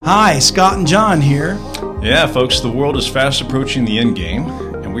Hi, Scott and John here. Yeah, folks, the world is fast approaching the end game,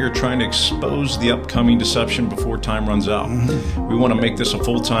 and we are trying to expose the upcoming deception before time runs out. We want to make this a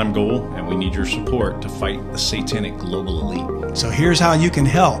full-time goal, and we need your support to fight the satanic global elite. So here's how you can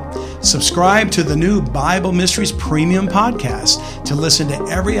help. Subscribe to the new Bible Mysteries Premium Podcast to listen to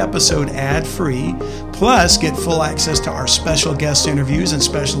every episode ad-free, plus get full access to our special guest interviews and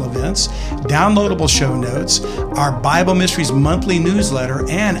special events, downloadable show notes, our Bible Mysteries monthly newsletter,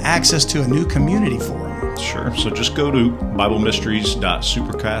 and access to a new community forum. Sure, so just go to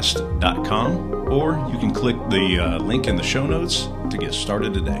BibleMysteries.supercast.com, or you can click the link in the show notes to get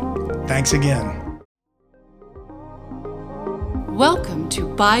started today. Thanks again. Welcome to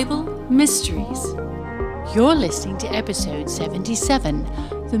Bible Mysteries. You're listening to episode 77,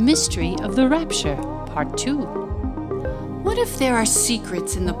 The Mystery of the Rapture, Part 2. What if there are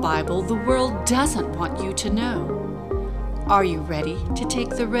secrets in the Bible the world doesn't want you to know? Are you ready to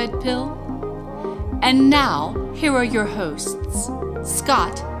take the red pill? And now, here are your hosts,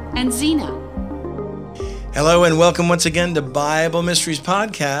 Scott and Zena. Hello and welcome once again to Bible Mysteries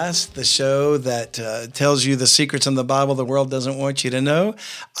Podcast, the show that tells you the secrets in the Bible the world doesn't want you to know.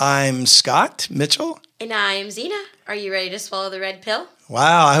 I'm Scott Mitchell. And I'm Zena. Are you ready to swallow the red pill?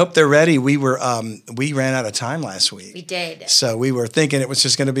 Wow, I hope they're ready. We ran out of time last week. We did. So we were thinking it was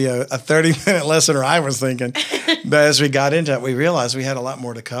just going to be a 30-minute lesson, or I was thinking. But as we got into it, we realized we had a lot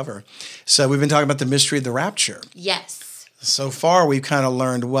more to cover. So we've been talking about the mystery of the rapture. Yes. So far, we've kind of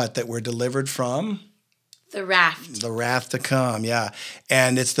learned what? That we're delivered from? The raft. The wrath to come, yeah.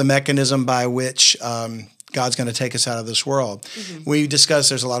 And it's the mechanism by which God's going to take us out of this world. Mm-hmm. We discussed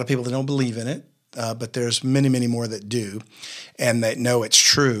there's a lot of people that don't believe in it, but there's many, many more that do and that know it's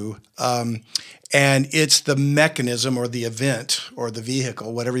true. And it's the mechanism or the event or the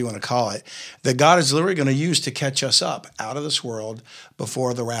vehicle, whatever you want to call it, that God is literally going to use to catch us up out of this world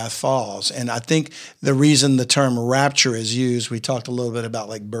before the wrath falls. And I think the reason the term rapture is used, we talked a little bit about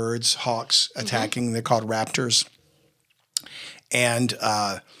like birds, hawks attacking, they're called raptors. And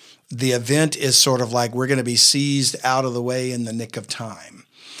the event is sort of like we're going to be seized out of the way in the nick of time,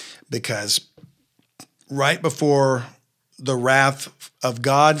 because right before the wrath of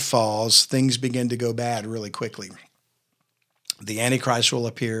God falls, things begin to go bad really quickly. The Antichrist will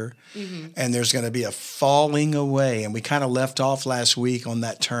appear, and there's going to be a falling away. And we kind of left off last week on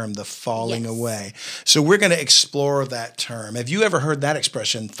that term, the falling away. So we're going to explore that term. Have you ever heard that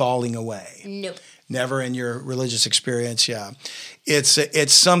expression, falling away? Nope. Never in your religious experience, yeah.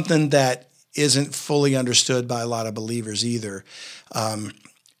 It's something that isn't fully understood by a lot of believers either.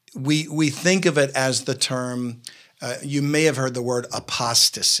 We think of it as the term, you may have heard the word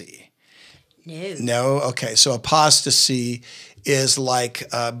apostasy. No? Okay. So apostasy is like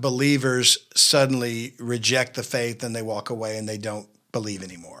believers suddenly reject the faith and they walk away and they don't believe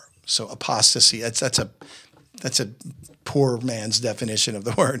anymore. So apostasy, that's a poor man's definition of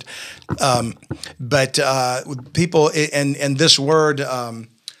the word. But people, and this word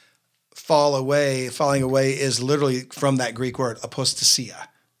falling away is literally from that Greek word apostasia.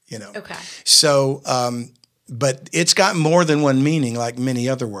 Okay. So, but it's got more than one meaning, like many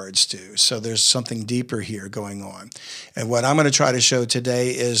other words do. So there's something deeper here going on. And what I'm going to try to show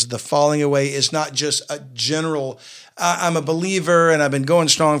today is the falling away is not just a general, I'm a believer and I've been going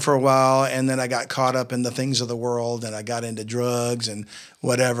strong for a while, and then I got caught up in the things of the world and I got into drugs and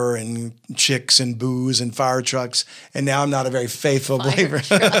whatever and chicks and booze and fire trucks, and now I'm not a very faithful believer.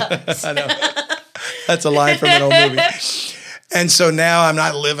 I know. That's a line from an old movie. And so now I'm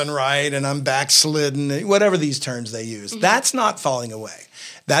not living right and I'm backslidden, whatever these terms they use. That's not falling away.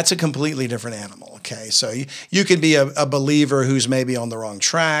 That's a completely different animal, okay? So you could be a believer who's maybe on the wrong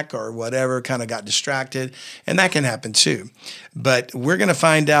track or whatever, kind of got distracted, and that can happen too. But we're going to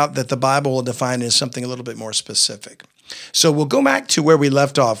find out that the Bible will define it as something a little bit more specific. So we'll go back to where we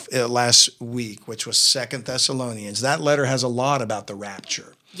left off last week, which was 2 Thessalonians. That letter has a lot about the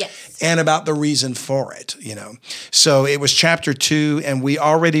rapture. Yes. And about the reason for it, So it was chapter 2, and we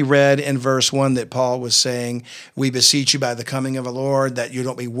already read in verse 1 that Paul was saying, we beseech you by the coming of the Lord that you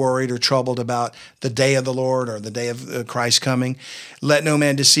don't be worried or troubled about the day of the Lord or the day of Christ's coming. Let no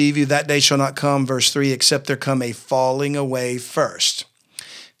man deceive you. That day shall not come, verse 3, except there come a falling away first,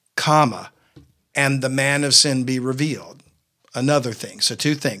 and the man of sin be revealed. Another thing. So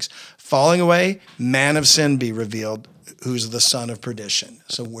two things. Falling away, man of sin be revealed, who's the son of perdition.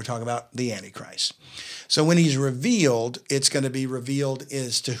 So we're talking about the Antichrist. So when he's revealed, it's going to be revealed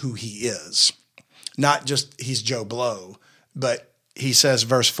as to who he is. Not just he's Joe Blow, but he says,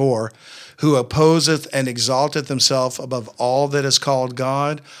 verse 4, who opposeth and exalteth himself above all that is called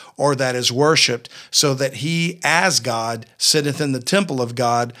God or that is worshipped, so that he as God sitteth in the temple of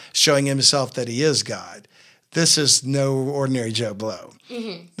God, showing himself that he is God. This is no ordinary Joe Blow.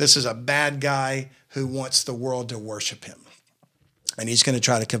 Mm-hmm. This is a bad guy who wants the world to worship him. And he's going to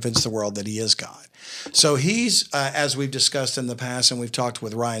try to convince the world that he is God. So he's, as we've discussed in the past and we've talked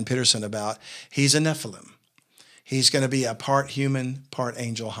with Ryan Peterson about, he's a Nephilim. He's going to be a part human, part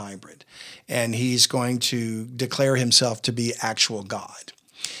angel hybrid. And he's going to declare himself to be actual God.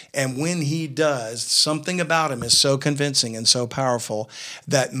 And when he does, something about him is so convincing and so powerful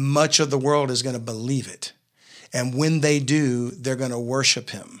that much of the world is going to believe it. And when they do, they're going to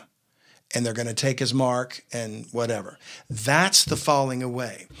worship him. And they're going to take his mark and whatever. That's the falling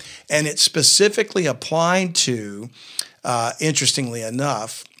away. And it's specifically applied to, interestingly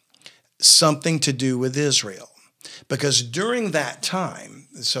enough, something to do with Israel. Because during that time,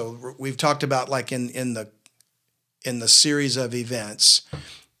 so we've talked about like in the series of events,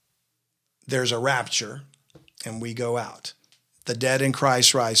 there's a rapture and we go out. The dead in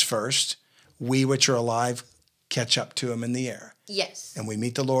Christ rise first. We which are alive catch up to him in the air. Yes. And we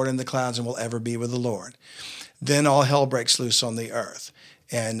meet the Lord in the clouds and will ever be with the Lord. Then all hell breaks loose on the earth.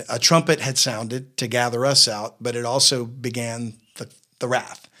 And a trumpet had sounded to gather us out, but it also began the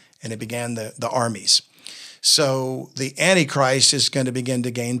wrath, and it began the armies. So the Antichrist is going to begin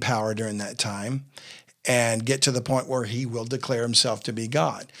to gain power during that time and get to the point where he will declare himself to be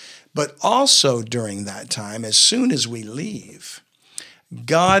God. But also during that time, as soon as we leave,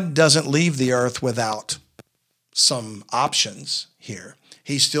 God doesn't leave the earth without some options here.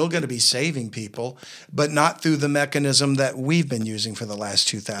 He's still going to be saving people, but not through the mechanism that we've been using for the last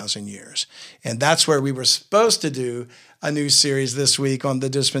 2,000 years. And that's where we were supposed to do a new series this week on the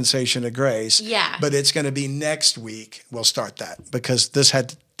dispensation of grace. Yeah. But it's going to be next week. We'll start that because this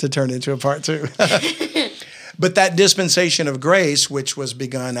had to turn into a part 2. But that dispensation of grace, which was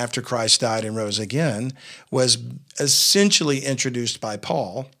begun after Christ died and rose again, was essentially introduced by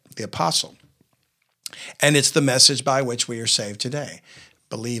Paul, the apostle. And it's the message by which we are saved today.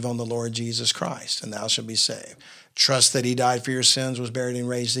 Believe on the Lord Jesus Christ, and thou shalt be saved. Trust that he died for your sins, was buried, and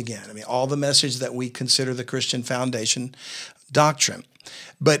raised again. I mean, all the message that we consider the Christian foundation doctrine.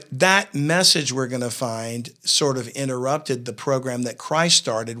 But that message, we're going to find, sort of interrupted the program that Christ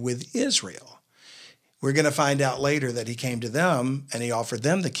started with Israel. We're going to find out later that he came to them and he offered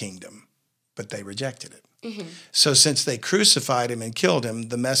them the kingdom, but they rejected it. Mm-hmm. So since they crucified him and killed him,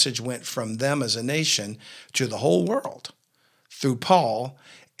 the message went from them as a nation to the whole world through Paul,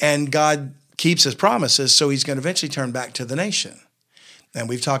 and God keeps his promises, so he's going to eventually turn back to the nation. And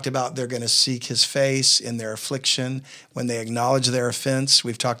we've talked about they're going to seek his face in their affliction when they acknowledge their offense.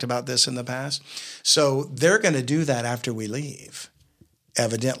 We've talked about this in the past. So they're going to do that after we leave,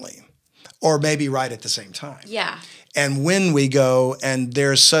 evidently, or maybe right at the same time. Yeah. And when we go and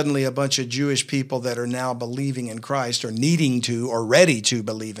there's suddenly a bunch of Jewish people that are now believing in Christ or needing to or ready to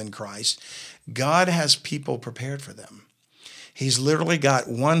believe in Christ, God has people prepared for them. He's literally got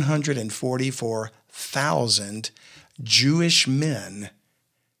 144,000 Jewish men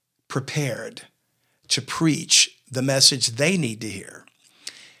prepared to preach the message they need to hear.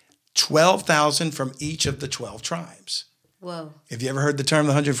 12,000 from each of the 12 tribes. Whoa. Have you ever heard the term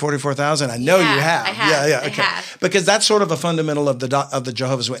the 144,000? I know you have. I have. Yeah, okay. I have. Because that's sort of a fundamental of the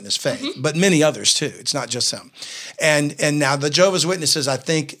Jehovah's Witness faith, but many others too. It's not just them. And now the Jehovah's Witnesses, I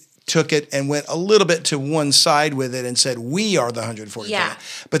think, took it and went a little bit to one side with it and said, we are the 144,000. Yeah.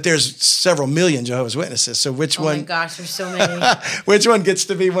 But there's several million Jehovah's Witnesses. So which one? Oh my gosh, there's so many. Which one gets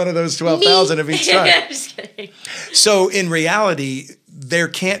to be one of those 12,000 of each tribe? I'm just kidding. So in reality, there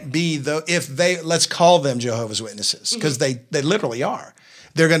can't be let's call them Jehovah's Witnesses, because they literally are.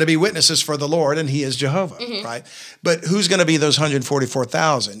 They're going to be witnesses for the Lord, and he is Jehovah, right? But who's going to be those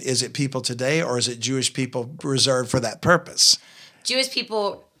 144,000? Is it people today, or is it Jewish people reserved for that purpose? Jewish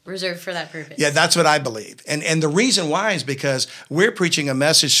people reserved for that purpose. Yeah, that's what I believe. And the reason why is because we're preaching a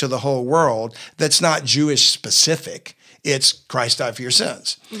message to the whole world that's not Jewish specific. It's Christ died for your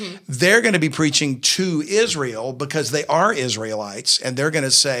sins. Mm-hmm. They're going to be preaching to Israel because they are Israelites, and they're going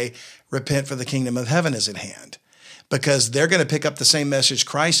to say, repent, for the kingdom of heaven is at hand. Because they're going to pick up the same message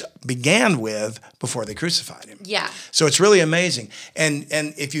Christ began with before they crucified him. Yeah. So it's really amazing. And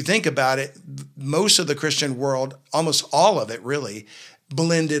if you think about it, most of the Christian world, almost all of it really,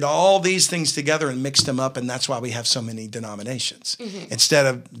 blended all these things together and mixed them up, and that's why we have so many denominations instead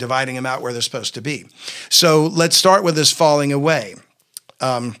of dividing them out where they're supposed to be. So let's start with this falling away.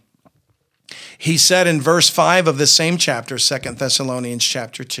 He said in verse 5 of the same chapter, 2 Thessalonians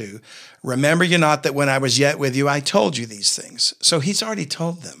chapter 2, remember you not that when I was yet with you, I told you these things. So he's already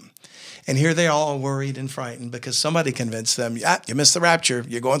told them. And here they are all worried and frightened because somebody convinced them, you missed the rapture,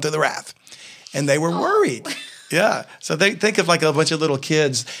 you're going through the wrath. And they were worried. Yeah. So they think of like a bunch of little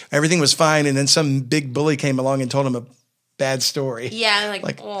kids, everything was fine, and then some big bully came along and told them a bad story. Yeah,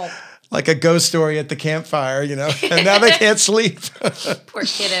 like a ghost story at the campfire, and now they can't sleep. Poor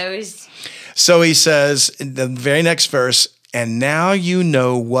kiddos. So he says in the very next verse, and now you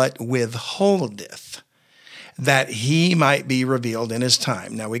know what withholdeth, that he might be revealed in his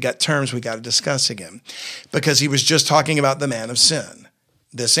time. Now we got terms we got to discuss again, because he was just talking about the man of sin,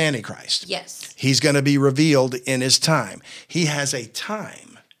 this Antichrist. Yes. He's going to be revealed in his time. He has a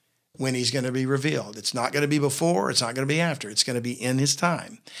time when he's going to be revealed. It's not going to be before, it's not going to be after. It's going to be in his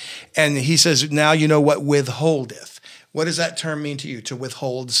time. And he says, now you know what withholdeth. What does that term mean to you, to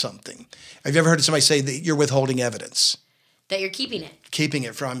withhold something? Have you ever heard somebody say that you're withholding evidence? That you're keeping it. Keeping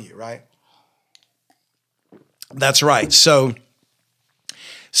it from you, right? That's right. So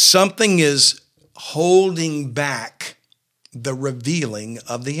something is holding back the revealing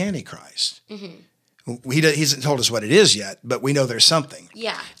of the Antichrist. Mm-hmm. He hasn't told us what it is yet, but we know there's something.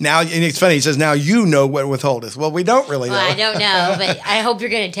 Yeah. Now, and it's funny, he says, now you know what withholdeth. Well, we don't really know. I don't know, but I hope you're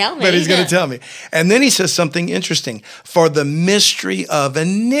going to tell me. But he's going to tell me. And then he says something interesting. For the mystery of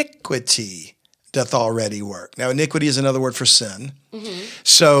iniquity doth already work. Now, iniquity is another word for sin. Mm-hmm.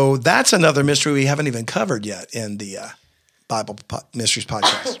 So that's another mystery we haven't even covered yet in the Bible Mysteries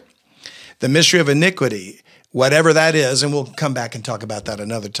podcast. The mystery of iniquity, whatever that is, and we'll come back and talk about that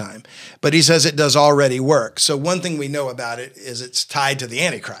another time. But he says it does already work. So one thing we know about it is it's tied to the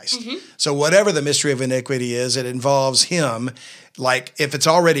Antichrist. Mm-hmm. So whatever the mystery of iniquity is, it involves him. Like if it's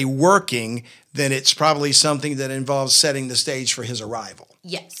already working, then it's probably something that involves setting the stage for his arrival.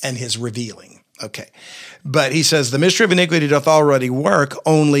 Yes. And his revealing. Okay. But he says the mystery of iniquity doth already work,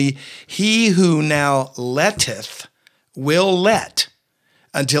 only he who now letteth will let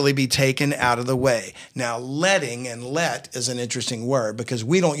until he be taken out of the way. Now, letting and let is an interesting word because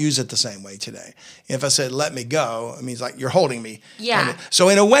we don't use it the same way today. If I said, let me go, it means like you're holding me. Yeah. So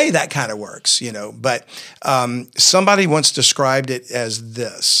in a way, that kind of works, But somebody once described it as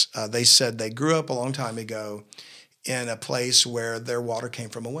this. They said they grew up a long time ago in a place where their water came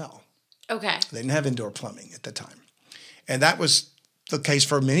from a well. Okay. They didn't have indoor plumbing at the time. And that was the case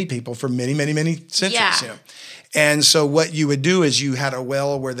for many people for many, many, many centuries. Yeah. And so what you would do is you had a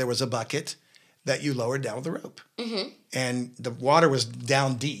well where there was a bucket that you lowered down with a rope. Mm-hmm. And the water was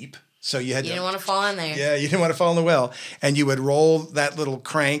down deep. So you didn't want to fall in there. Yeah, you didn't want to fall in the well. And you would roll that little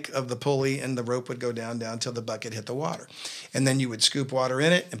crank of the pulley and the rope would go down until the bucket hit the water. And then you would scoop water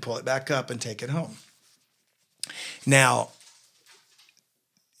in it and pull it back up and take it home. Now,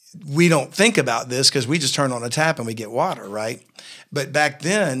 we don't think about this because we just turn on a tap and we get water, right? But back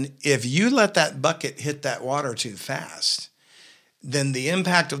then, if you let that bucket hit that water too fast, then the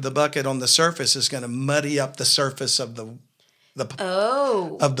impact of the bucket on the surface is going to muddy up the surface of the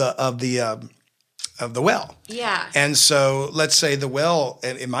well. Yeah. And so let's say the well,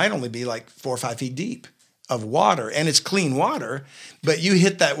 it might only be like 4 or 5 feet deep of water, and it's clean water, but you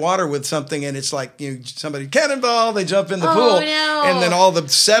hit that water with something and it's like somebody cannonball, they jump in the pool, no. and then all the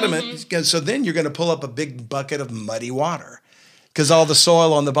sediment, so then you're going to pull up a big bucket of muddy water because all the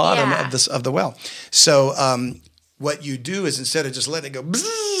soil on the bottom of the well. So what you do is instead of just letting it go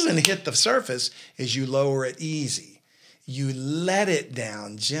bzzz and hit the surface, is you lower it easy. You let it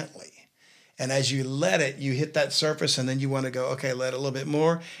down gently. And as you let it, you hit that surface, and then you want to go, okay, let it a little bit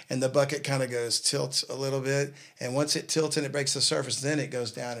more, and the bucket kind of tilts a little bit. And once it tilts and it breaks the surface, then it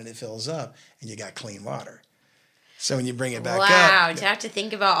goes down and it fills up, and you got clean water. So when you bring it back up. Wow, to have to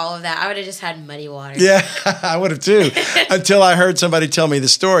think about all of that, I would have just had muddy water. Yeah, I would have too, until I heard somebody tell me the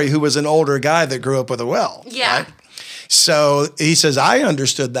story who was an older guy that grew up with a well. Yeah. Right? So he says, I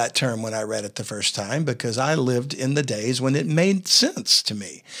understood that term when I read it the first time because I lived in the days when it made sense to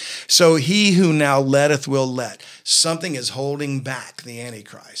me. So he who now letteth will let. Something is holding back the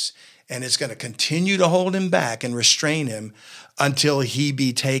Antichrist, and it's going to continue to hold him back and restrain him until he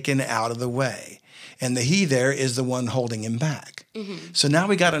be taken out of the way. And the he there is the one holding him back. Mm-hmm. So now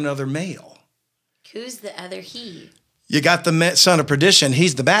we got another male. Who's the other he? You got the son of perdition.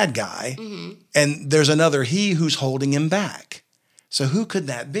 He's the bad guy. Mm-hmm. And there's another he who's holding him back. So who could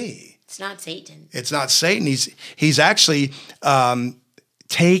that be? It's not Satan. It's not Satan. He's actually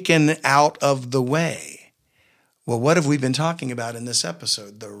taken out of the way. Well, what have we been talking about in this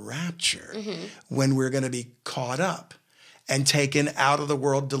episode? The rapture, when we're going to be caught up and taken out of the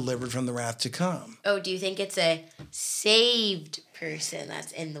world, delivered from the wrath to come. Oh, do you think it's a saved person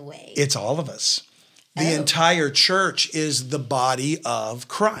that's in the way? It's all of us. The entire church is the body of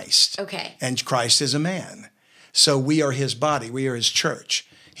Christ. Okay. And Christ is a man. So we are his body. We are his church.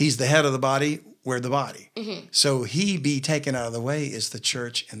 He's the head of the body. We're the body. Mm-hmm. So he be taken out of the way is the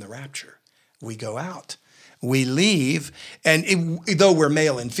church in the rapture. We go out. We leave. And though we're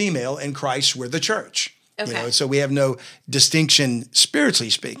male and female, in Christ, we're the church. Okay. So we have no distinction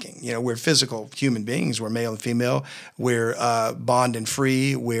spiritually speaking. We're physical human beings. We're male and female. We're bond and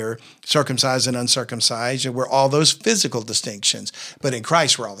free. We're circumcised and uncircumcised. And we're all those physical distinctions. But in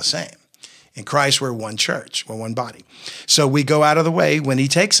Christ, we're all the same. In Christ, we're one church. We're one body. So we go out of the way when he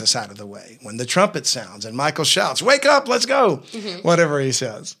takes us out of the way. When the trumpet sounds and Michael shouts, "Wake up, let's go." Mm-hmm. Whatever he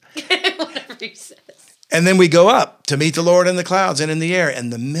says. Whatever he says. And then we go up to meet the Lord in the clouds and in the air.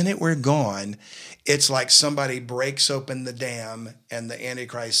 And the minute we're gone, it's like somebody breaks open the dam and the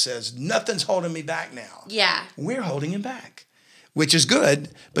Antichrist says, "Nothing's holding me back now." Yeah. We're holding him back, which is good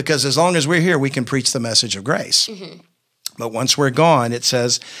because as long as we're here, we can preach the message of grace. Mm-hmm. But once we're gone, it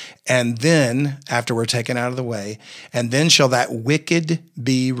says, and then after we're taken out of the way, and then shall that wicked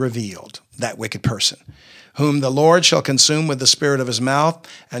be revealed, that wicked person, whom the Lord shall consume with the spirit of his mouth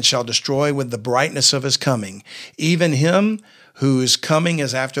and shall destroy with the brightness of his coming, even him whose coming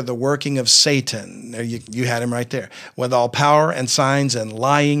is after the working of Satan. There you had him right there. With all power and signs and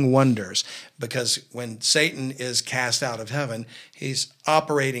lying wonders. Because when Satan is cast out of heaven, he's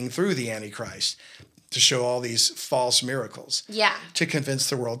operating through the Antichrist to show all these false miracles. Yeah. To convince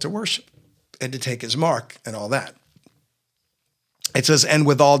the world to worship and to take his mark and all that. It says, and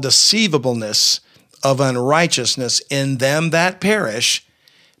with all deceivableness of unrighteousness in them that perish,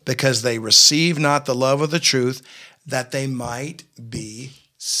 because they receive not the love of the truth, that they might be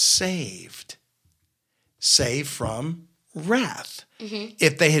saved. Saved from wrath. Mm-hmm.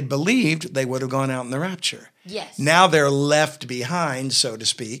 If they had believed, they would have gone out in the rapture. Yes. Now they're left behind, so to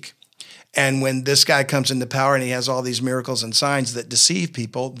speak. And when this guy comes into power and he has all these miracles and signs that deceive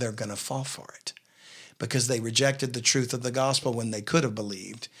people, they're going to fall for it because they rejected the truth of the gospel when they could have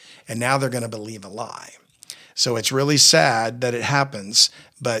believed. And now they're going to believe a lie. So it's really sad that it happens,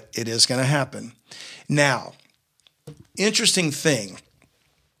 but it is going to happen. Now, interesting thing,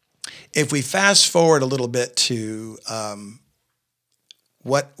 if we fast forward a little bit to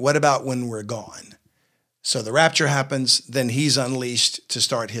what about when we're gone? So the rapture happens, then he's unleashed to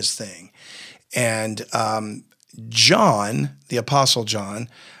start his thing. And John, the Apostle John,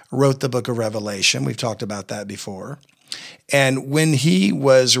 wrote the book of Revelation. We've talked about that before. And when he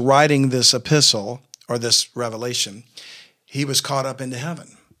was writing this epistle, or this revelation, he was caught up into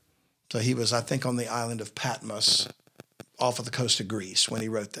heaven. So he was, I think, on the island of Patmos, off of the coast of Greece, when he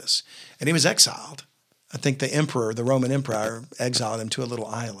wrote this. And he was exiled. I think the emperor, the Roman emperor, exiled him to a little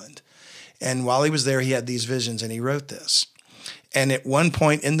island. And while he was there, he had these visions, and he wrote this. And at one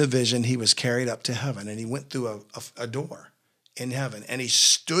point in the vision, he was carried up to heaven, and he went through a door in heaven, and he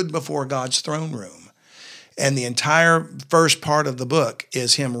stood before God's throne room. And the entire first part of the book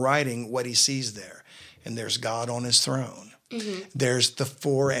is him writing what he sees there. And there's God on his throne. Mm-hmm. There's the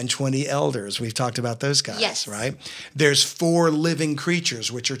 24 elders. We've talked about those guys, yes. Right? There's 4 living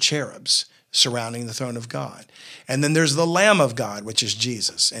creatures, which are cherubs, surrounding the throne of God. And then there's the Lamb of God, which is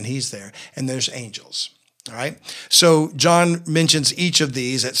Jesus, and he's there. And there's angels, all right? So John mentions each of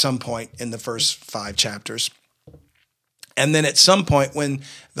these at some point in the first 5 chapters. And then at some point when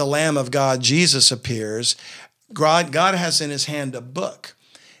the Lamb of God, Jesus, appears, God has in his hand a book,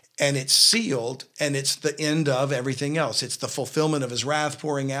 and it's sealed, and it's the end of everything else. It's the fulfillment of his wrath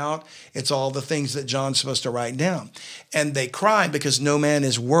pouring out. It's all the things that John's supposed to write down. And they cry because no man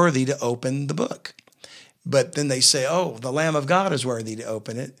is worthy to open the book. But then they say, oh, the Lamb of God is worthy to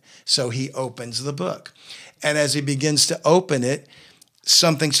open it. So he opens the book. And as he begins to open it,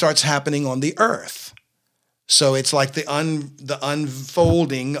 something starts happening on the earth. So it's like the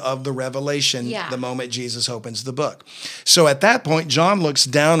unfolding of the revelation the moment Jesus opens the book. So at that point, John looks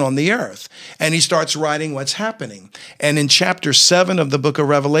down on the earth and he starts writing what's happening. And in chapter 7 of the book of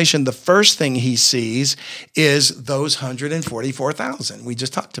Revelation, the first thing he sees is those 144,000 we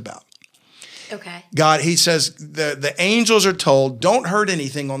just talked about. Okay. God, he says, the angels are told, don't hurt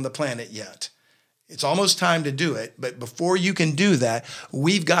anything on the planet yet. It's almost time to do it. But before you can do that,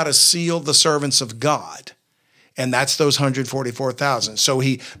 we've got to seal the servants of God. And that's those 144,000. So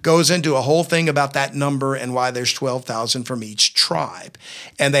he goes into a whole thing about that number and why there's 12,000 from each tribe.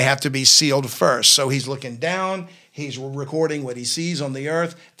 And they have to be sealed first. So he's looking down. He's recording what he sees on the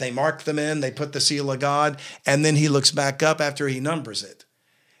earth. They mark them in. They put the seal of God. And then he looks back up after he numbers it.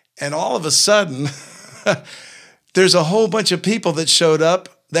 And all of a sudden, there's a whole bunch of people that showed up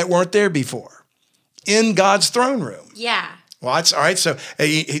that weren't there before in God's throne room. Yeah. Well, that's all right. So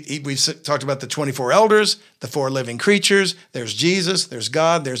we talked about the 24 elders, the 4 living creatures. There's Jesus, there's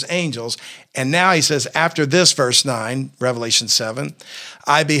God, there's angels. And now he says, after this, verse 9, Revelation 7,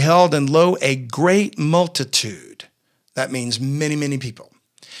 I beheld and lo, a great multitude. That means many, many people,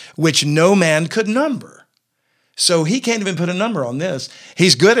 which no man could number. So he can't even put a number on this.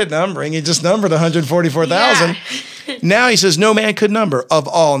 He's good at numbering. He just numbered 144,000. Yeah. Now he says, no man could number, of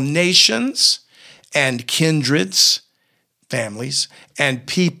all nations and kindreds, families, and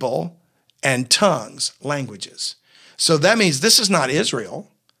people, and tongues, languages. So that means this is not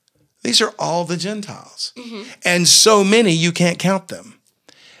Israel. These are all the Gentiles. And so many, you can't count them.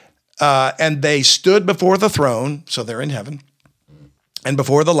 And they stood before the throne, so they're in heaven, and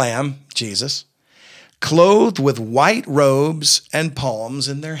before the Lamb, Jesus, clothed with white robes and palms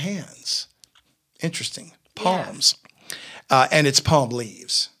in their hands. Interesting. Palms. And it's palm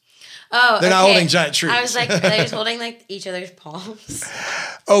leaves. Oh, They're not holding giant trees. I was like, are they just holding like each other's palms?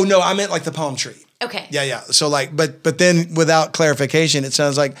 Oh, no, I meant like the palm tree. Okay. Yeah. So like, but then without clarification, it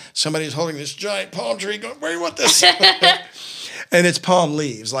sounds like somebody's holding this giant palm tree going, where do you want this? And it's palm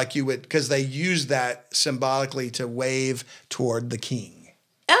leaves, like you would, because they use that symbolically to wave toward the king.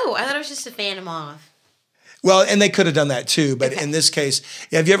 Oh, I thought it was just to fan him off. Well, and they could have done that too, but in this case,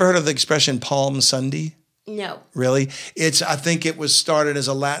 have you ever heard of the expression Palm Sunday? No. Really? I think it was started as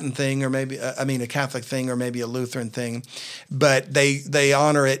a Latin thing, or maybe, a Catholic thing, or maybe a Lutheran thing, but they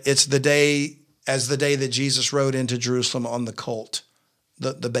honor it. It's the day that Jesus rode into Jerusalem on the colt,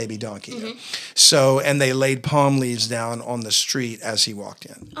 the baby donkey. So, and they laid palm leaves down on the street as he walked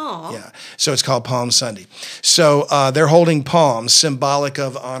in. Oh. Yeah. So it's called Palm Sunday. So they're holding palms, symbolic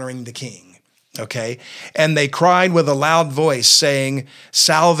of honoring the king. Okay. And they cried with a loud voice, saying,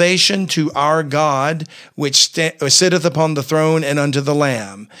 salvation to our God, which sitteth upon the throne and unto the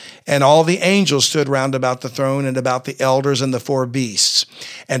Lamb. And all the angels stood round about the throne and about the elders and the 4 beasts,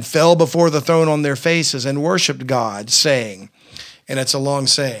 and fell before the throne on their faces and worshiped God, saying, and it's a long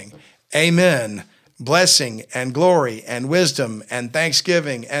saying, Amen, blessing and glory and wisdom and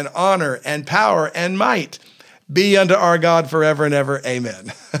thanksgiving and honor and power and might be unto our God forever and ever.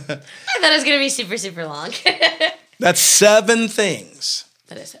 Amen. I thought it was going to be super, super long. That's 7 things.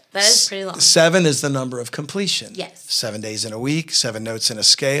 That is pretty long. 7 is the number of completion. Yes. 7 days in a week, 7 notes in a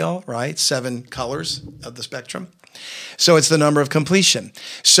scale, right? 7 colors of the spectrum. So it's the number of completion.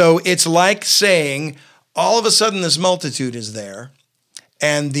 So it's like saying, all of a sudden this multitude is there,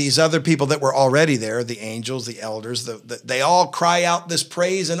 and these other people that were already there, the angels, the elders, they all cry out this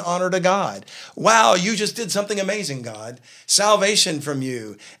praise and honor to God. Wow, you just did something amazing, God. Salvation from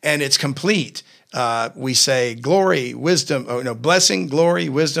you, and it's complete. We say glory, wisdom, blessing, glory,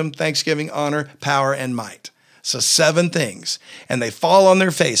 wisdom, thanksgiving, honor, power, and might. So 7 things, and they fall on their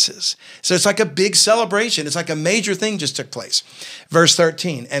faces. So it's like a big celebration. It's like a major thing just took place. Verse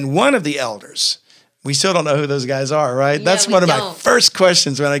 13, and one of the elders, we still don't know who those guys are, right? No, That's one of my first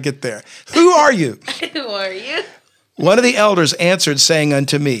questions when I get there. Who are you? Who are you? One of the elders answered, saying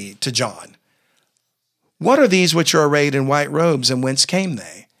unto me, to John, what are these which are arrayed in white robes, and whence came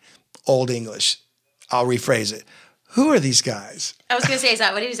they? Old English. I'll rephrase it. Who are these guys? I was going to say, is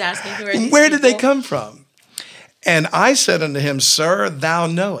that what he was asking? Who are these Where did they people? come from? And I said unto him, Sir, thou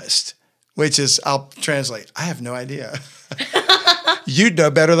knowest, which is, I'll translate, I have no idea. You'd know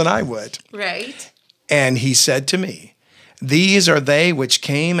better than I would. Right. And he said to me, these are they which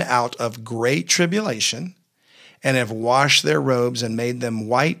came out of great tribulation and have washed their robes and made them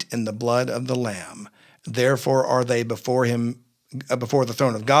white in the blood of the Lamb. Therefore are they before him, before the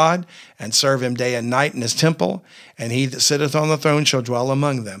throne of God, and serve him day and night in his temple. And he that sitteth on the throne shall dwell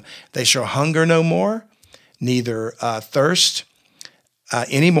among them. They shall hunger no more, neither thirst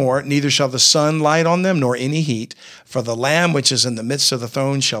any more, neither shall the sun light on them, nor any heat. For the Lamb which is in the midst of the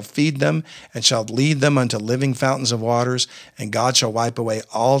throne shall feed them, and shall lead them unto living fountains of waters, and God shall wipe away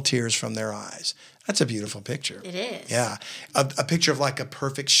all tears from their eyes. That's a beautiful picture. It is. Yeah, a picture of like a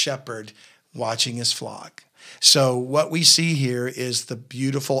perfect shepherd watching his flock. So what we see here is the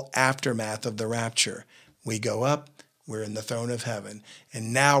beautiful aftermath of the rapture. We go up, we're in the throne of heaven,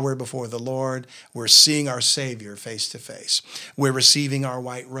 and now we're before the Lord. We're seeing our Savior face to face. We're receiving our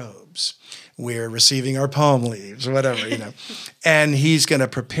white robes. We're receiving our palm leaves, whatever, And he's going to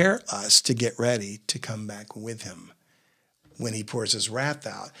prepare us to get ready to come back with him. When he pours his wrath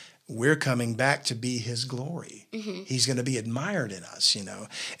out, we're coming back to be his glory. Mm-hmm. He's going to be admired in us,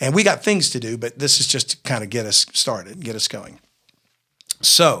 And we got things to do, but this is just to kind of get us started, get us going.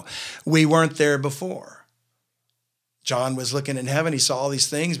 So we weren't there before. John was looking in heaven. He saw all these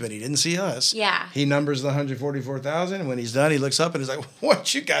things, but he didn't see us. Yeah. He numbers the 144,000. And when he's done, he looks up and he's like,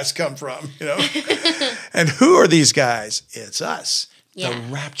 where'd you guys come from? And who are these guys? It's us. Yeah.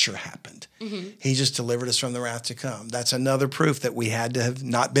 The rapture happened. He just delivered us from the wrath to come. That's another proof that we had to have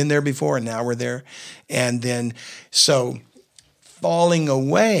not been there before, and now we're there. And then, so falling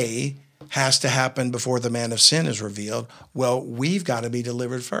away has to happen before the man of sin is revealed. Well, we've got to be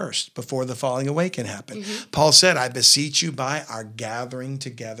delivered first before the falling away can happen. Paul said, I beseech you by our gathering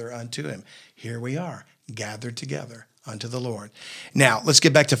together unto him. Here we are, gathered together unto the Lord. Now, let's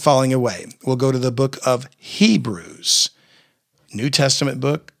get back to falling away. We'll go to the book of Hebrews, New Testament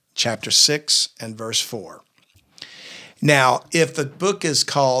book, chapter 6 and verse 4. Now, if the book is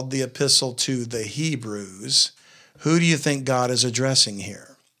called the Epistle to the Hebrews, who do you think God is addressing here?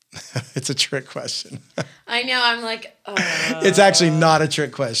 It's a trick question. I know. I'm like, It's actually not a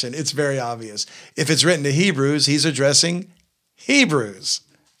trick question. It's very obvious. If it's written to Hebrews, he's addressing Hebrews,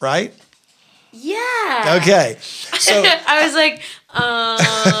 right? yeah. Okay. So, I was like,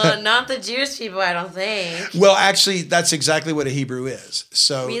 not the Jewish people, I don't think. well, actually, that's exactly what a Hebrew is.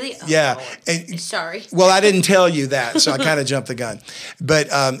 So, Really? Oh, yeah. Lord. And, Sorry. well, I didn't tell you that, so I kind of jumped the gun. But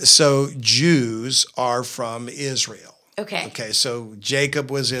so Jews are from Israel. Okay. Okay, so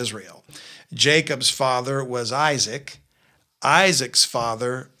Jacob was Israel. Jacob's father was Isaac. Isaac's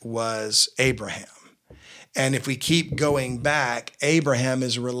father was Abraham. And if we keep going back, Abraham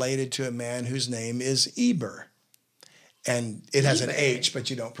is related to a man whose name is Eber. And it has an H, but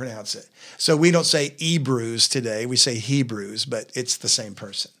you don't pronounce it. So we don't say Hebrews today. We say Hebrews, but it's the same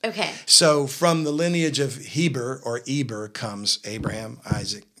person. Okay. So from the lineage of Heber or Eber comes Abraham,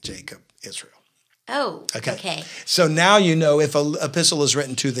 Isaac, Jacob, Israel. Oh, Okay. okay. So now you know if an epistle is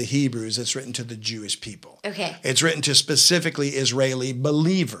written to the Hebrews, it's written to the Jewish people. Okay. It's written to specifically Israeli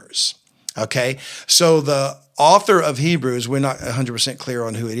believers. Okay. So the author of Hebrews, we're not 100% clear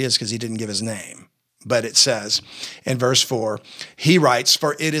on who it is because he didn't give his name. But it says in verse 4, he writes,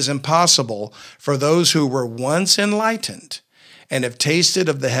 for it is impossible for those who were once enlightened and have tasted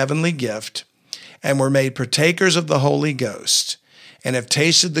of the heavenly gift and were made partakers of the Holy Ghost and have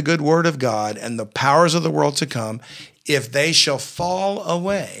tasted the good word of God and the powers of the world to come, if they shall fall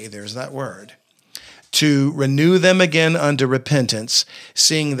away, there's that word, to renew them again unto repentance,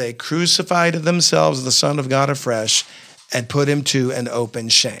 seeing they crucified to themselves the Son of God afresh and put him to an open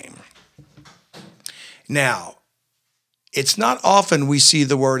shame. Now, it's not often we see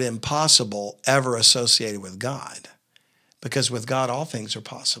the word impossible ever associated with God, because with God all things are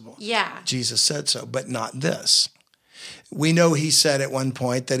possible. Yeah. Jesus said so, but not this. We know he said at one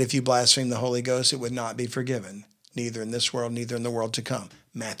point that if you blaspheme the Holy Ghost, it would not be forgiven, neither in this world, neither in the world to come.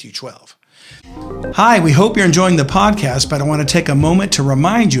 Matthew 12. Hi, we hope you're enjoying the podcast, but I want to take a moment to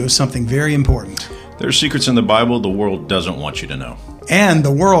remind you of something very important. There are secrets in the Bible the world doesn't want you to know. And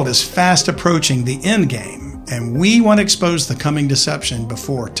the world is fast approaching the end game, and we want to expose the coming deception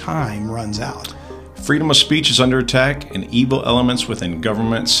before time runs out. Freedom of speech is under attack, and evil elements within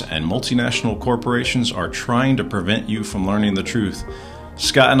governments and multinational corporations are trying to prevent you from learning the truth.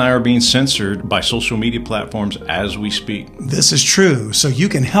 Scott and I are being censored by social media platforms as we speak. This is true, so you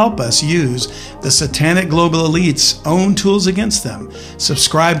can help us use the satanic global elite's own tools against them.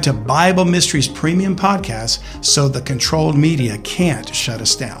 Subscribe to Bible Mysteries Premium Podcast so the controlled media can't shut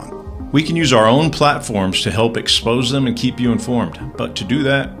us down. We can use our own platforms to help expose them and keep you informed, but to do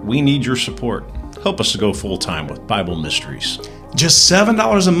that, we need your support. Help us to go full-time with Bible Mysteries. Just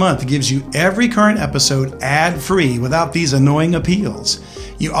 $7 a month gives you every current episode ad-free without these annoying appeals.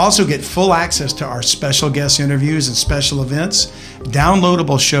 You also get full access to our special guest interviews and special events,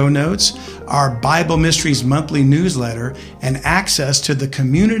 downloadable show notes, our Bible Mysteries monthly newsletter, and access to the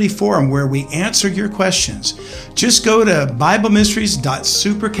community forum where we answer your questions. Just go to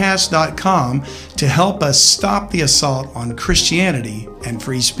BibleMysteries.supercast.com to help us stop the assault on Christianity and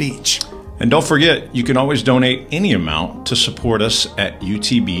free speech. And don't forget, you can always donate any amount to support us at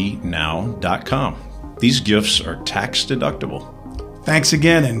utbnow.com. These gifts are tax deductible. Thanks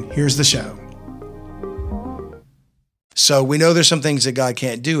again, and here's the show. So we know there's some things that God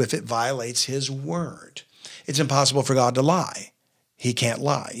can't do if it violates his word. It's impossible for God to lie. He can't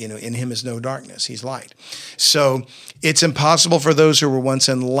lie. In him is no darkness. He's light. So it's impossible for those who were once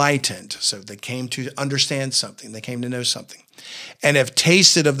enlightened. So they came to understand something. They came to know something. And have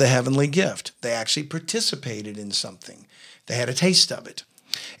tasted of the heavenly gift. They actually participated in something. They had a taste of it.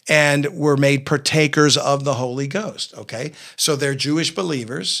 And were made partakers of the Holy Ghost, okay? So they're Jewish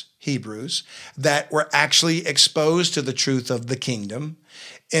believers, Hebrews, that were actually exposed to the truth of the kingdom.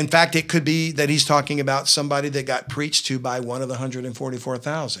 In fact, it could be that he's talking about somebody that got preached to by one of the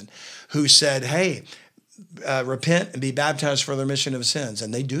 144,000 who said, hey, repent and be baptized for the remission of sins.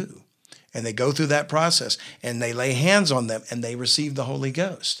 And they do. And they go through that process and they lay hands on them and they receive the Holy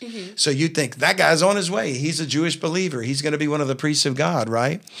Ghost. So you think that guy's on his way. He's a Jewish believer. He's going to be one of the priests of God,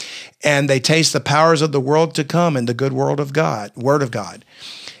 right? And they taste the powers of the world to come and the good word of God.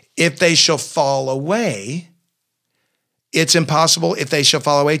 If they shall fall away, it's impossible if they shall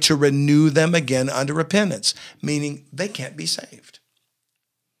fall away to renew them again unto repentance, meaning they can't be saved.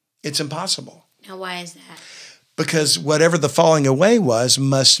 It's impossible. Now, why is that? Because whatever the falling away was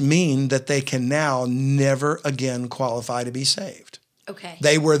must mean that they can now never again qualify to be saved. Okay.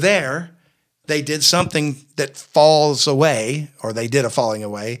 They were there. They did something that falls away, or they did a falling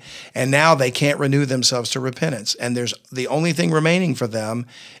away, and now they can't renew themselves to repentance. And there's the only thing remaining for them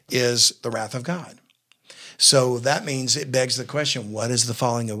is the wrath of God. So that means it begs the question, what is the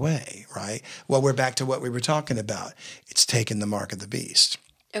falling away, right? Well, we're back to what we were talking about. It's taking the mark of the beast.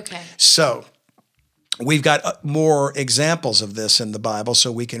 Okay. So we've got more examples of this in the Bible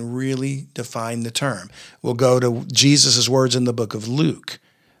so we can really define the term. We'll go to Jesus' words in the book of Luke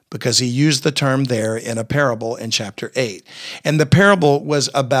because he used the term there in a parable in chapter 8. And the parable was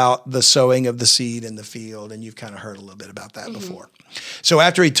about the sowing of the seed in the field, and you've kind of heard a little bit about that before. So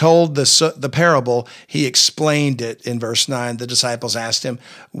after he told the parable, he explained it in verse 9. The disciples asked him,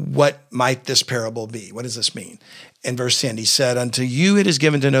 what might this parable be? What does this mean? In verse 10, he said, unto you it is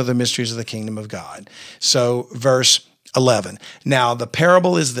given to know the mysteries of the kingdom of God. So verse 11, now the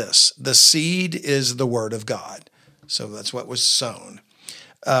parable is this. The seed is the word of God. So that's what was sown.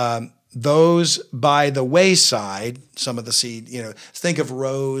 Those by the wayside, some of the seed, think of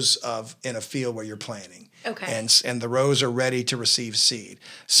rows in a field where you're planting. Okay. And the rows are ready to receive seed.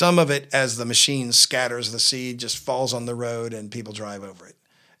 Some of it, as the machine scatters the seed, just falls on the road and people drive over it.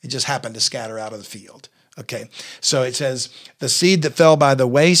 It just happened to scatter out of the field. Okay. So it says, the seed that fell by the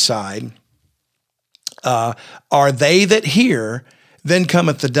wayside are they that hear. Then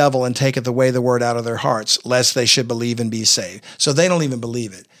cometh the devil and taketh away the word out of their hearts, lest they should believe and be saved. So they don't even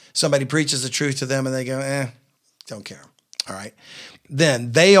believe it. Somebody preaches the truth to them and they go, don't care. All right.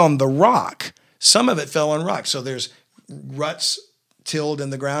 Then they on the rock, some of it fell on rock. So there's ruts tilled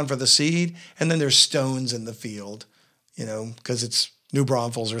in the ground for the seed, and then there's stones in the field, because it's New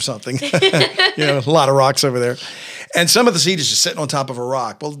Braunfels or something. A lot of rocks over there. And some of the seed is just sitting on top of a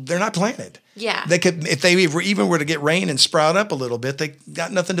rock. Well, they're not planted. Yeah. They could, if they even were to get rain and sprout up a little bit, they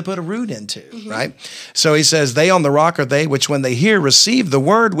got nothing to put a root into, right? So he says, they on the rock are they which when they hear receive the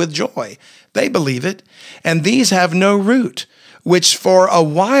word with joy. They believe it. And these have no root, which for a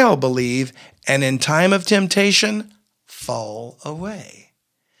while believe, and in time of temptation fall away.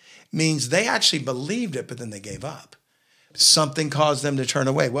 Means they actually believed it, but then they gave up. Something caused them to turn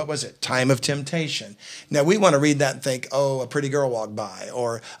away. What was it? Time of temptation. Now, we want to read that and think, a pretty girl walked by,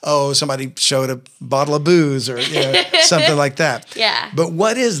 or, somebody showed a bottle of booze, or something like that. Yeah. But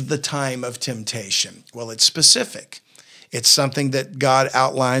what is the time of temptation? Well, it's specific. It's something that God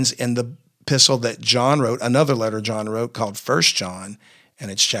outlines in the epistle that John wrote, another letter John wrote called 1 John, and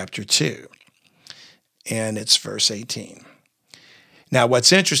it's chapter 2. And it's verse 18. Now,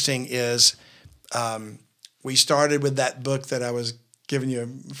 what's interesting is we started with that book that I was giving you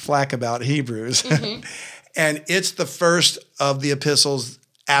flack about, Hebrews. And it's the first of the epistles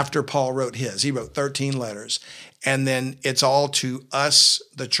after Paul wrote his. He wrote 13 letters. And then it's all to us,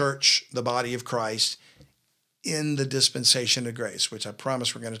 the church, the body of Christ, in the dispensation of grace, which I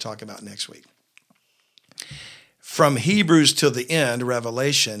promise we're going to talk about next week. From Hebrews till the end,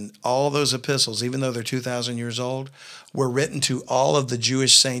 Revelation, all those epistles, even though they're 2,000 years old, were written to all of the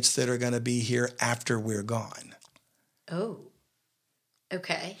Jewish saints that are going to be here after we're gone. Oh,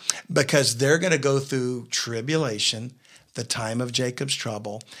 okay. Because they're going to go through tribulation, the time of Jacob's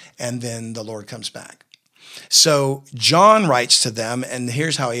trouble, and then the Lord comes back. So John writes to them, and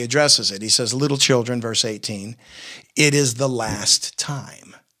here's how he addresses it. He says, little children, verse 18, it is the last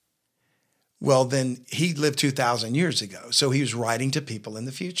time. Well, then he lived 2,000 years ago, so he was writing to people in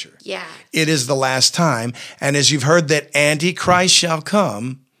the future. Yeah. It is the last time, and as you've heard that Antichrist shall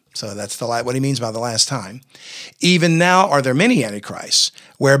come, so that's what he means by the last time. Even now are there many Antichrists,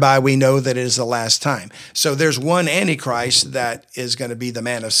 whereby we know that it is the last time. So there's one Antichrist that is going to be the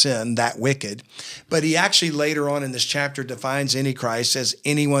man of sin, that wicked. But he actually later on in this chapter defines Antichrist as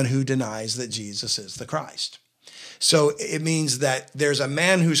anyone who denies that Jesus is the Christ. So it means that there's a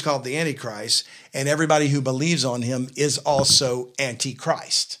man who's called the Antichrist, and everybody who believes on him is also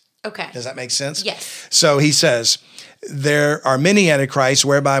Antichrist. Okay. Does that make sense? Yes. So he says, there are many Antichrists,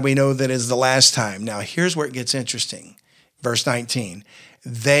 whereby we know that it is the last time. Now, here's where it gets interesting. Verse 19,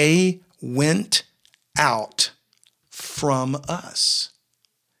 they went out from us.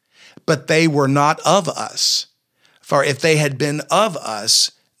 but they were not of us. For if they had been of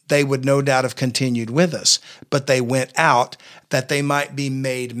us, they would no doubt have continued with us. But they went out that they might be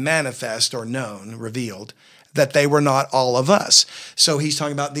made manifest or known, revealed, that they were not all of us. So he's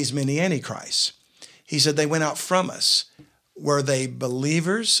talking about these many antichrists. He said they went out from us. Were they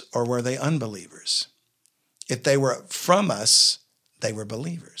believers or were they unbelievers? If they were from us, they were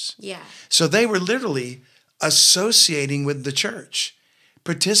believers. Yeah. So they were literally associating with the church,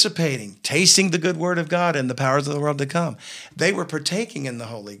 participating, tasting the good word of God and the powers of the world to come. They were partaking in the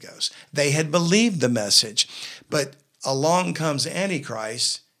Holy Ghost. They had believed the message. But along comes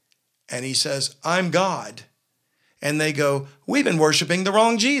Antichrist, and he says, I'm God. And they go, we've been worshiping the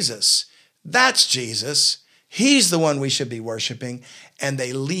wrong Jesus. That's Jesus. He's the one we should be worshiping. And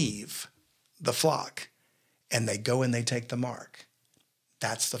they leave the flock, and they go and they take the mark.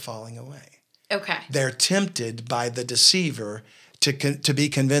 That's the falling away. Okay. They're tempted by the deceiver to be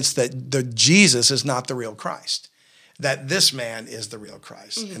convinced that the Jesus is not the real Christ, that this man is the real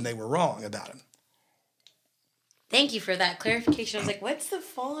Christ, and they were wrong about him. Thank you for that clarification. I was like, what's the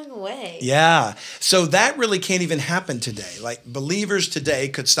falling away? Yeah. So that really can't even happen today. Like believers today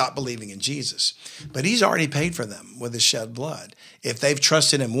could stop believing in Jesus, but he's already paid for them with his shed blood. If they've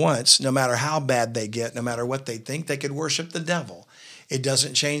trusted him once, no matter how bad they get, no matter what they think, they could worship the devil. It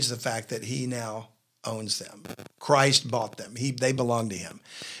doesn't change the fact that he now owns them. Christ bought them. They belong to him.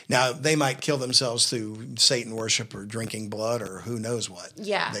 Now, they might kill themselves through Satan worship or drinking blood or who knows what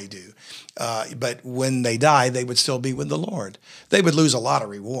they do. But when they die, they would still be with the Lord. They would lose a lot of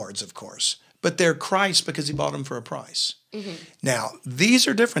rewards, of course. But they're Christ because he bought them for a price. Mm-hmm. Now, these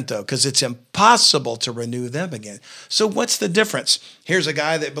are different, though, because it's impossible to renew them again. So what's the difference? Here's a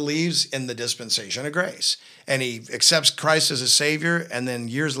guy that believes in the dispensation of grace, and he accepts Christ as his Savior, and then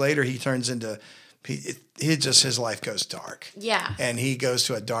years later he turns into... his life goes dark. Yeah. And he goes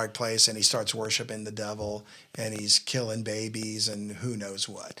to a dark place and he starts worshiping the devil and he's killing babies and who knows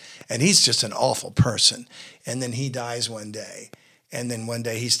what. And he's just an awful person. And then he dies one day. And then one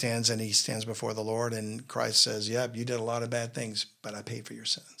day he stands before the Lord and Christ says, yep, you did a lot of bad things, but I paid for your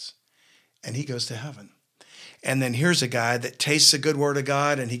sins. And he goes to heaven. And then here's a guy that tastes the good word of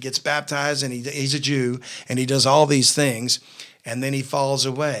God and he gets baptized and he's a Jew and he does all these things and then he falls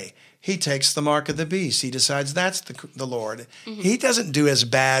away. He takes the mark of the beast. He decides that's the Lord. Mm-hmm. He doesn't do as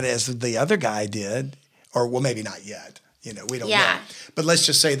bad as the other guy did, or well, maybe not yet. We don't know. But let's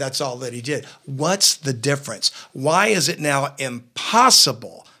just say that's all that he did. What's the difference? Why is it now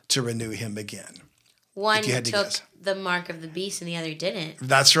impossible to renew him again? One took the mark of the beast and the other didn't.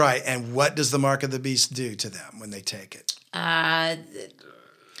 That's right. And what does the mark of the beast do to them when they take it? And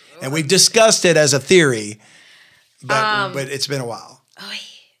we've discussed it as a theory, but it's been a while. Oh,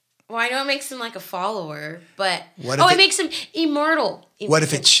 well, I know it makes him like a follower, but it makes him immortal. What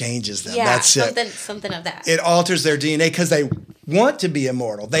if it changes them? Yeah, that's something of that. It alters their DNA because they want to be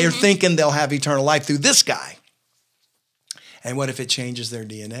immortal. They are thinking they'll have eternal life through this guy. And what if it changes their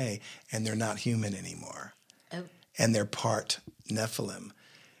DNA and they're not human anymore? Oh. And they're part Nephilim.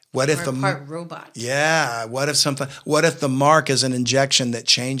 What if part robot? Yeah. What if the mark is an injection that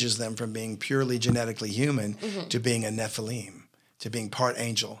changes them from being purely genetically human to being a Nephilim, to being part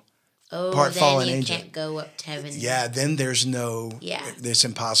angel? Part fallen angel. Can't go up to heaven. Yeah, then it's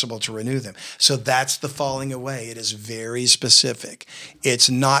impossible to renew them. So that's the falling away. It is very specific. It's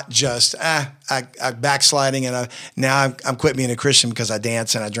not just, I'm backsliding and now I'm quit being a Christian because I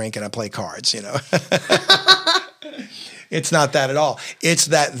dance and I drink and I play cards, It's not that at all. It's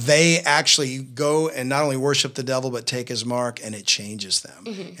that they actually go and not only worship the devil, but take his mark and it changes them.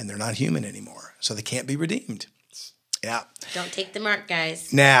 Mm-hmm. And they're not human anymore. So they can't be redeemed. Yeah. Don't take the mark,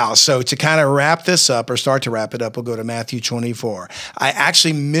 guys. Now, so to kind of wrap this up or start to wrap it up, we'll go to Matthew 24. I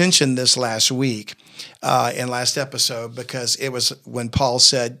actually mentioned this last week in last episode because it was when Paul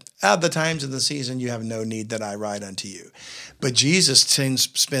said, at the times of the season, you have no need that I write unto you. But Jesus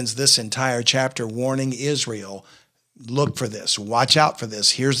spends this entire chapter warning Israel, look for this, watch out for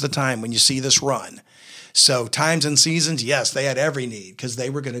this. Here's the time when you see this run. So times and seasons, yes, they had every need because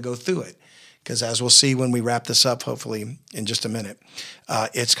they were going to go through it. Because as we'll see when we wrap this up, hopefully in just a minute,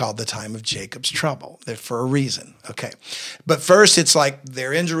 it's called the time of Jacob's trouble. They're for a reason. Okay. But first, it's like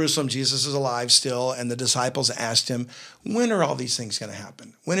they're in Jerusalem. Jesus is alive still. And the disciples asked him, when are all these things going to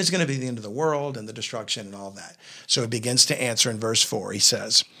happen? When is going to be the end of the world and the destruction and all that? So he begins to answer in verse 4. He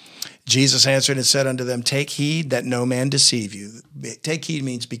says, Jesus answered and said unto them, take heed that no man deceive you. Take heed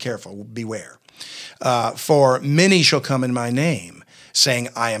means be careful, beware. For many shall come in my name, saying,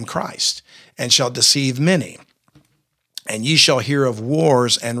 I am Christ, and shall deceive many. And ye shall hear of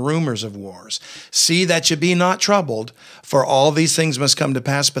wars and rumors of wars. See that ye be not troubled, for all these things must come to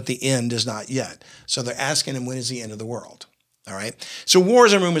pass, but the end is not yet. So they're asking him, when is the end of the world? All right. So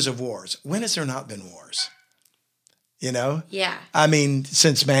wars and rumors of wars. When has there not been wars? You know? Yeah. I mean,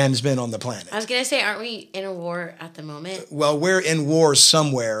 since man's been on the planet. I was going to say, aren't we in a war at the moment? Well, we're in wars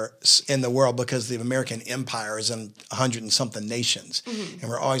somewhere in the world because the American empire is in 100 and something nations. Mm-hmm. And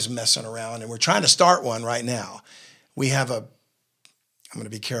we're always messing around. And we're trying to start one right now. We have I'm going to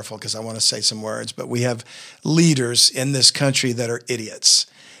be careful because I want to say some words, but we have leaders in this country that are idiots.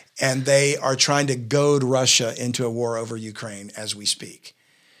 And they are trying to goad Russia into a war over Ukraine as we speak.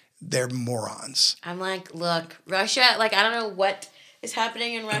 They're morons. I'm like, look, Russia, like, I don't know what is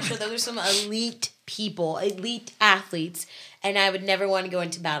happening in Russia. Those are some elite people, elite athletes, and I would never want to go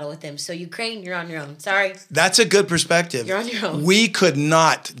into battle with them. So Ukraine, you're on your own. Sorry. That's a good perspective. You're on your own. We could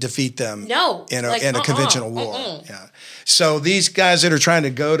not defeat them in a conventional war. Yeah. So these guys that are trying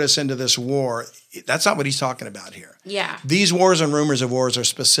to goad us into this war, that's not what he's talking about here. Yeah. These wars and rumors of wars are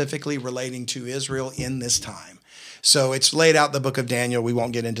specifically relating to Israel in this time. So it's laid out in the book of Daniel. We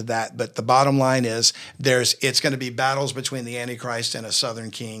won't get into that. But the bottom line is it's going to be battles between the Antichrist and a southern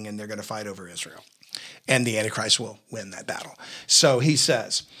king, and they're going to fight over Israel. And the Antichrist will win that battle. So he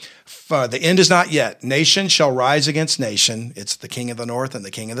says, for the end is not yet. Nation shall rise against nation. It's the king of the north and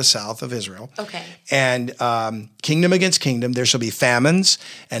the king of the south of Israel. Okay. And kingdom against kingdom. There shall be famines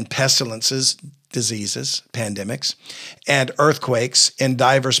and pestilences, diseases, pandemics, and earthquakes in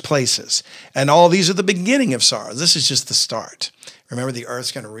divers places. And all these are the beginning of sorrows. This is just the start. Remember, the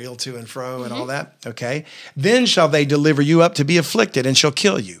earth's going to reel to and fro and all that? Okay. Then shall they deliver you up to be afflicted and shall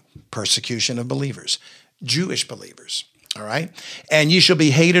kill you. Persecution of believers, Jewish believers. All right. And ye shall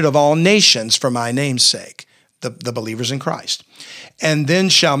be hated of all nations for my name's sake, the believers in Christ. And then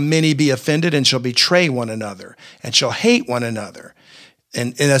shall many be offended and shall betray one another and shall hate one another.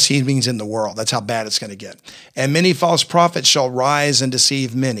 And that's he means in the world. That's how bad it's going to get. And many false prophets shall rise and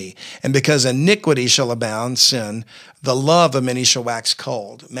deceive many. And because iniquity shall abound, sin, the love of many shall wax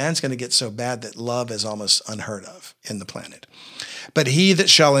cold. Man's going to get so bad that love is almost unheard of in the planet. But he that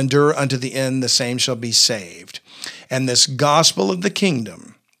shall endure unto the end, the same shall be saved. And this gospel of the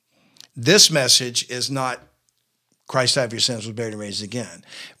kingdom, this message is not Christ died for your sins, was buried and raised again.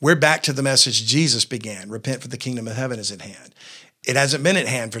 We're back to the message Jesus began. Repent, for the kingdom of heaven is at hand. It hasn't been at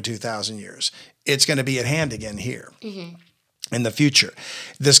hand for 2,000 years. It's going to be at hand again here in the future.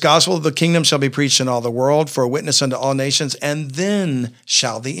 This gospel of the kingdom shall be preached in all the world for a witness unto all nations, and then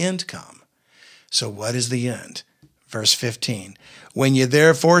shall the end come. So what is the end? Verse 15. When ye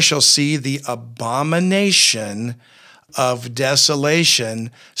therefore shall see the abomination of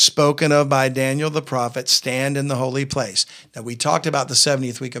desolation spoken of by Daniel the prophet stand in the holy place. Now, we talked about the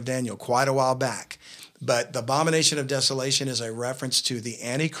 70th week of Daniel quite a while back. But the abomination of desolation is a reference to the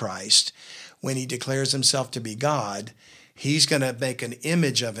Antichrist. When he declares himself to be God, he's going to make an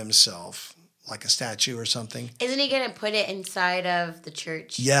image of himself, like a statue or something. Isn't he going to put it inside of the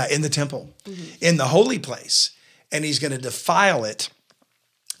church? Yeah, in the temple, in the holy place. And he's going to defile it.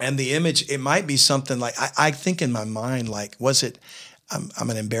 And the image, it might be something like, I think in my mind, like, was it, I'm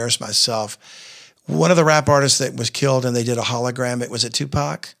going to embarrass myself. One of the rap artists that was killed and they did a hologram, was it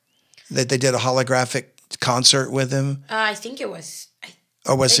Tupac? That they did a holographic concert with him? I think it was.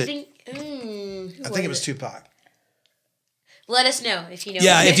 Or was it? I think it was Tupac. Let us know if you know.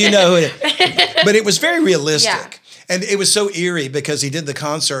 Yeah, if you know it. But it was very realistic. Yeah. And it was so eerie because he did the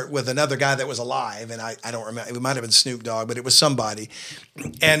concert with another guy that was alive. And I don't remember. It might have been Snoop Dogg, but it was somebody.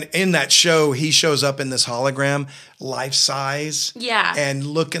 And in that show, he shows up in this hologram, life size. Yeah. And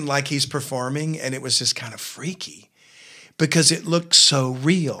looking like he's performing. And it was just kind of freaky. Because it looked so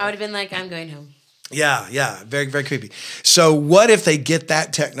real. I would have been like, I'm going home. Yeah. Very, very creepy. So what if they get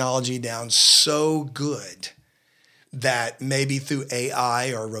that technology down so good that maybe through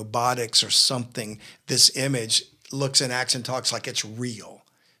AI or robotics or something, this image looks and acts and talks like it's real.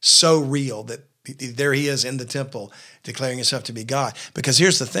 So real that there he is in the temple declaring himself to be God. Because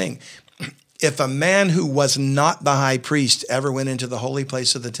here's the thing. If a man who was not the high priest ever went into the holy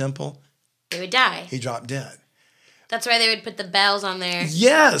place of the temple, they would die. He dropped dead. That's why they would put the bells on their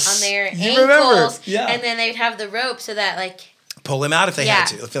yes on their you ankles, yeah. And then they'd have the rope so that like pull him out if they had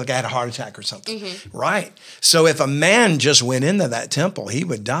to. I feel like I had a heart attack or something. Right. So if a man just went into that temple, he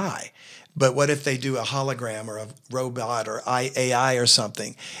would die. But what if they do a hologram or a robot or AI or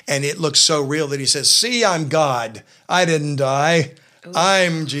something, and it looks so real that he says, "See, I'm God. I didn't die. Ooh.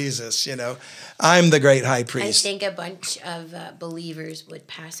 I'm Jesus. I'm the great high priest." I think a bunch of believers would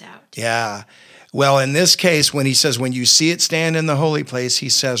pass out. Yeah. Well, in this case, when he says, when you see it stand in the holy place, he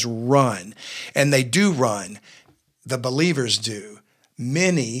says, run. And they do run. the believers do,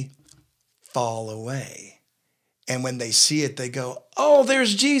 many fall away. And when they see it, they go, oh,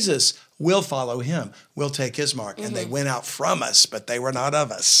 there's Jesus. We'll follow him. We'll take his mark. And they went out from us, but they were not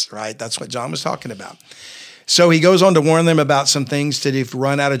of us, right? That's what John was talking about. So he goes on to warn them about some things that if you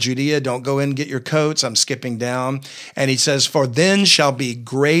run out of Judea, don't go in and get your coats. I'm skipping down. And he says, for then shall be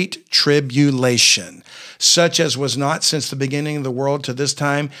great tribulation, such as was not since the beginning of the world to this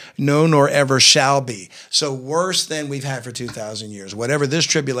time, no, nor ever shall be. So worse than we've had for 2,000 years. Whatever this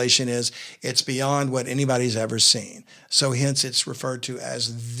tribulation is, it's beyond what anybody's ever seen. So hence it's referred to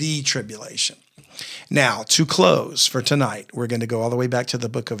as the tribulation. Now, to close for tonight, we're going to go all the way back to the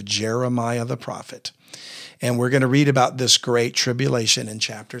book of Jeremiah the prophet. And we're going to read about this great tribulation in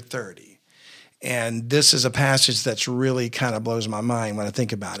chapter 30. And this is a passage that's really kind of blows my mind when I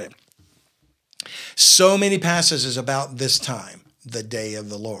think about it. So many passages about this time, the day of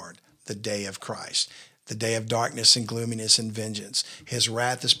the Lord, the day of Christ, the day of darkness and gloominess and vengeance. His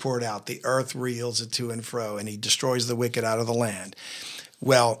wrath is poured out. The earth reels it to and fro, and he destroys the wicked out of the land.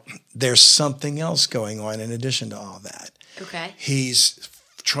 Well, there's something else going on in addition to all that. Okay. He's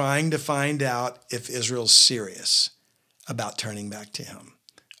trying to find out if Israel's serious about turning back to him.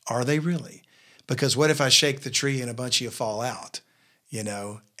 Are they really? Because what if I shake the tree and a bunch of you fall out,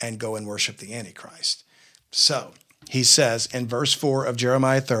 and go and worship the Antichrist? So he says in verse 4 of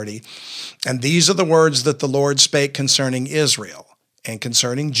Jeremiah 30, and these are the words that the Lord spake concerning Israel and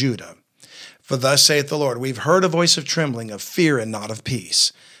concerning Judah. For thus saith the Lord, we've heard a voice of trembling, of fear and not of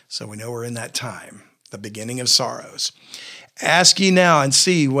peace. So we know we're in that time, the beginning of sorrows. Ask ye now and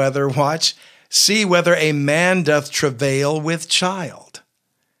see whether a man doth travail with child.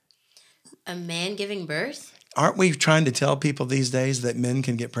 A man giving birth? Aren't we trying to tell people these days that men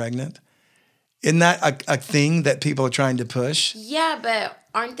can get pregnant? Isn't that a thing that people are trying to push? Yeah, but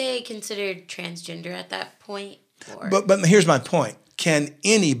aren't they considered transgender at that point? But here's my point. Can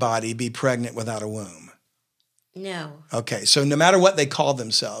anybody be pregnant without a womb? No. Okay, so no matter what they call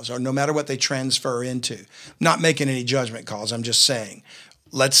themselves or no matter what they transfer into, I'm not making any judgment calls, I'm just saying,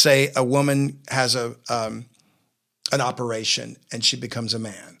 let's say a woman has an operation and she becomes a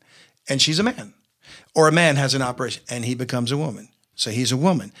man, and she's a man. Or a man has an operation and he becomes a woman, so he's a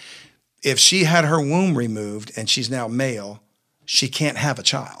woman. If she had her womb removed and she's now male, she can't have a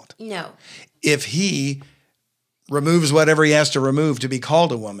child. No. If he removes whatever he has to remove to be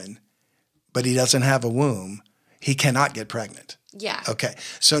called a woman, but he doesn't have a womb, he cannot get pregnant. Yeah. Okay.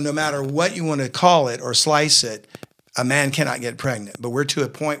 So no matter what you want to call it or slice it, a man cannot get pregnant. But we're to a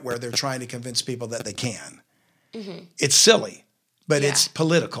point where they're trying to convince people that they can. Mm-hmm. It's silly, but it's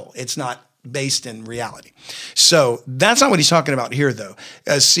political. It's not based in reality. So that's not what he's talking about here, though.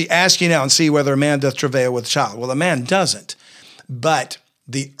 Ask ye now and see whether a man doth travail with child. Well, a man doesn't, but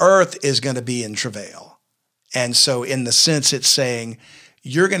the earth is going to be in travail. And so in the sense it's saying,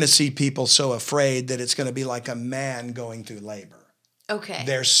 you're going to see people so afraid that it's going to be like a man going through labor. Okay.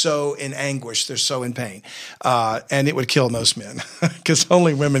 They're so in anguish. They're so in pain. And it would kill most men because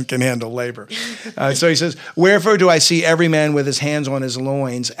only women can handle labor. So he says, wherefore do I see every man with his hands on his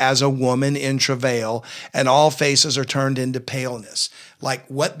loins as a woman in travail, and all faces are turned into paleness. Like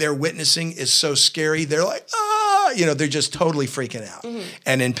what they're witnessing is so scary. They're like, they're just totally freaking out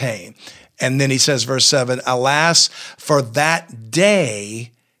and in pain. And then he says, verse 7, alas, for that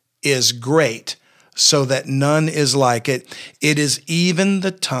day is great, so that none is like it. It is even the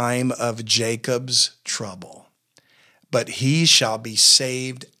time of Jacob's trouble, but he shall be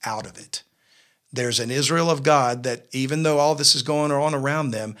saved out of it. There's an Israel of God that even though all this is going on around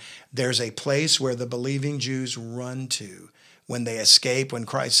them, there's a place where the believing Jews run to when they escape, when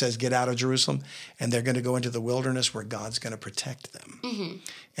Christ says, get out of Jerusalem, and they're going to go into the wilderness where God's going to protect them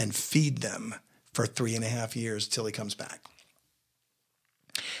and feed them for 3.5 years till he comes back.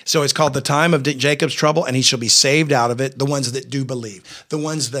 So it's called the time of Jacob's trouble, and he shall be saved out of it, the ones that do believe, the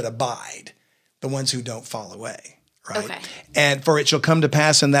ones that abide, the ones who don't fall away. Right? Okay. And for it shall come to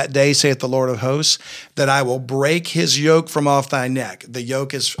pass in that day, saith the Lord of hosts, that I will break his yoke from off thy neck. The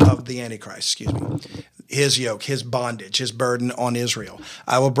yoke is of the Antichrist, his yoke, his bondage, his burden on Israel.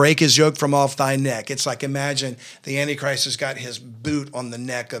 I will break his yoke from off thy neck. It's like, imagine the Antichrist has got his boot on the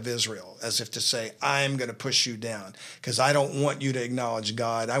neck of Israel, as if to say, I'm going to push you down because I don't want you to acknowledge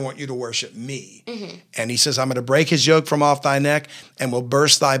God. I want you to worship me. And he says, I'm going to break his yoke from off thy neck and will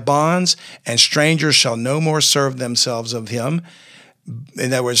burst thy bonds, and strangers shall no more serve themselves of him.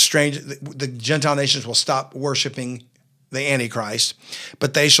 In other words, the Gentile nations will stop worshiping the Antichrist,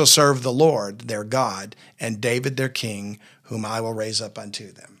 but they shall serve the Lord their God and David their king, whom I will raise up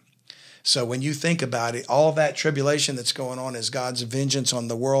unto them. So when you think about it, all that tribulation that's going on is God's vengeance on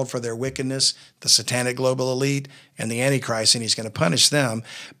the world for their wickedness, the satanic global elite, and the Antichrist, and he's going to punish them.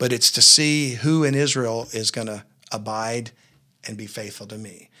 But it's to see who in Israel is going to abide and be faithful to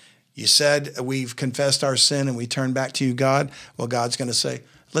me. You said we've confessed our sin and we turn back to you, God. Well, God's going to say,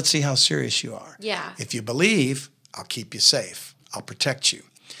 let's see how serious you are. Yeah. If you believe, I'll keep you safe. I'll protect you.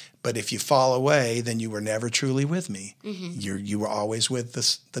 But if you fall away, then you were never truly with me. You were always with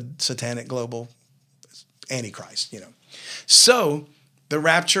the satanic global Antichrist, So the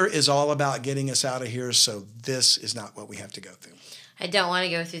rapture is all about getting us out of here. So this is not what we have to go through. I don't want to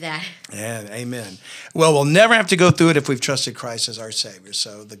go through that. And amen. Well, we'll never have to go through it if we've trusted Christ as our Savior.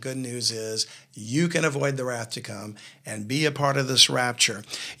 So the good news is you can avoid the wrath to come and be a part of this rapture.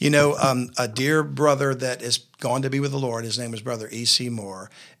 A dear brother that is gone to be with the Lord, his name is Brother E.C.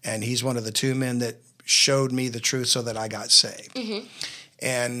 Moore, and he's one of the two men that showed me the truth so that I got saved.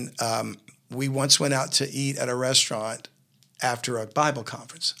 And we once went out to eat at a restaurant after a Bible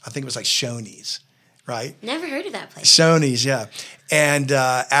conference. I think it was like Shoney's. Right? Never heard of that place. Shoney's, yeah. And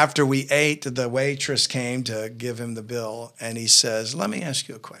after we ate, the waitress came to give him the bill, and he says, let me ask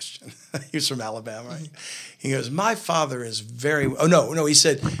you a question. He's from Alabama, right? He goes, my father is he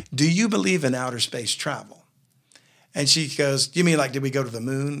said, do you believe in outer space travel? And she goes, you mean like did we go to the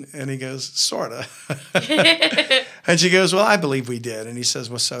moon? And he goes, sort of. And she goes, well, I believe we did. And he says,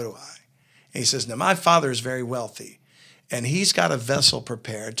 well, so do I. And he says, now my father is very wealthy, and he's got a vessel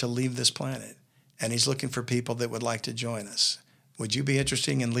prepared to leave this planet. And he's looking for people that would like to join us. Would you be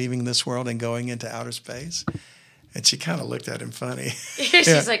interested in leaving this world and going into outer space? And she kind of looked at him funny.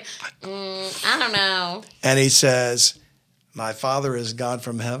 She's like, I don't know. And he says, my Father is God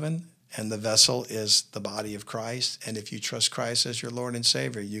from heaven, and the vessel is the body of Christ. And if you trust Christ as your Lord and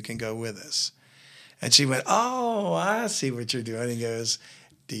Savior, you can go with us. And she went, oh, I see what you're doing. He goes,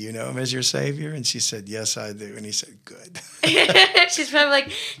 do you know him as your Savior? And she said, yes, I do. And he said, good. She's probably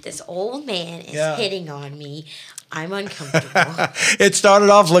like, this old man is hitting on me. I'm uncomfortable. It started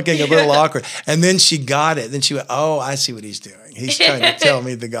off looking a little awkward. And then she got it. Then she went, oh, I see what he's doing. He's trying to tell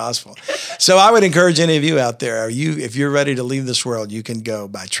me the gospel. So I would encourage any of you out there, if you're ready to leave this world, you can go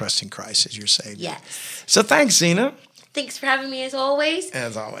by trusting Christ as your Savior. Yes. So thanks, Zena. Thanks for having me as always.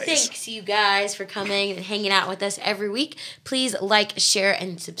 As always. Thanks you guys for coming and hanging out with us every week. Please like, share,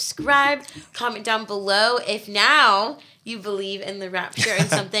 and subscribe. Comment down below if now you believe in the rapture and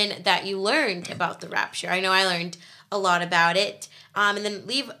something that you learned about the rapture. I know I learned a lot about it. And then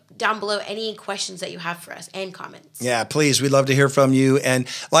leave down below any questions that you have for us and comments. Yeah, please. We'd love to hear from you. And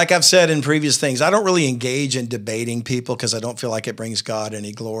like I've said in previous things, I don't really engage in debating people because I don't feel like it brings God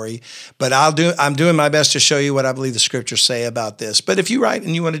any glory. But I'm doing my best to show you what I believe the scriptures say about this. But if you write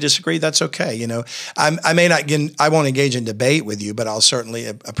and you want to disagree, that's okay. I won't engage in debate with you, but I'll certainly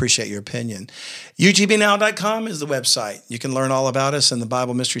appreciate your opinion. UTBnow.com is the website. You can learn all about us in the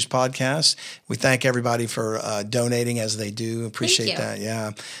Bible Mysteries podcast. We thank everybody for donating as they do. Appreciate that.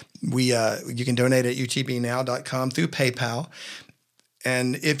 Yeah. You can donate at utbnow.com through PayPal.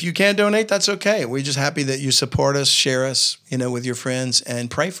 And if you can't donate, that's okay. We're just happy that you support us, share us, with your friends,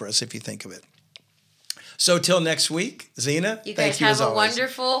 and pray for us if you think of it. So till next week, Zena, you guys have a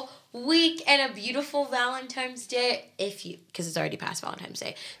wonderful week and a beautiful Valentine's Day because it's already past Valentine's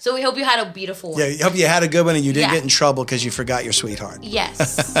Day. So we hope you had a beautiful one. Yeah, I hope you had a good one and you didn't get in trouble because you forgot your sweetheart.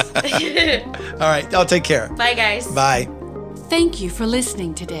 Yes. All right. I'll take care. Bye, guys. Bye. Thank you for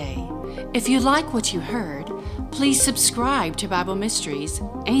listening today. If you like what you heard, please subscribe to Bible Mysteries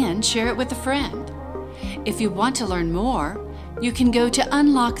and share it with a friend. If you want to learn more, you can go to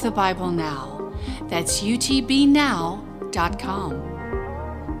Unlock the Bible Now. That's utbnow.com.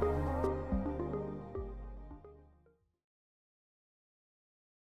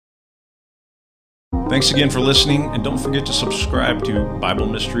 Thanks again for listening, and don't forget to subscribe to Bible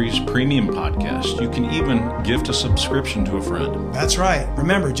Mysteries Premium Podcast. You can even gift a subscription to a friend. That's right.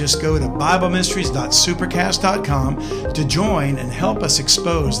 Remember, just go to BibleMysteries.supercast.com to join and help us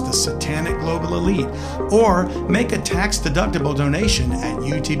expose the satanic global elite, or make a tax-deductible donation at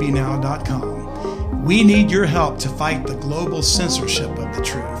utbnow.com. We need your help to fight the global censorship of the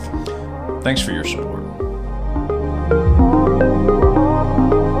truth. Thanks for your support.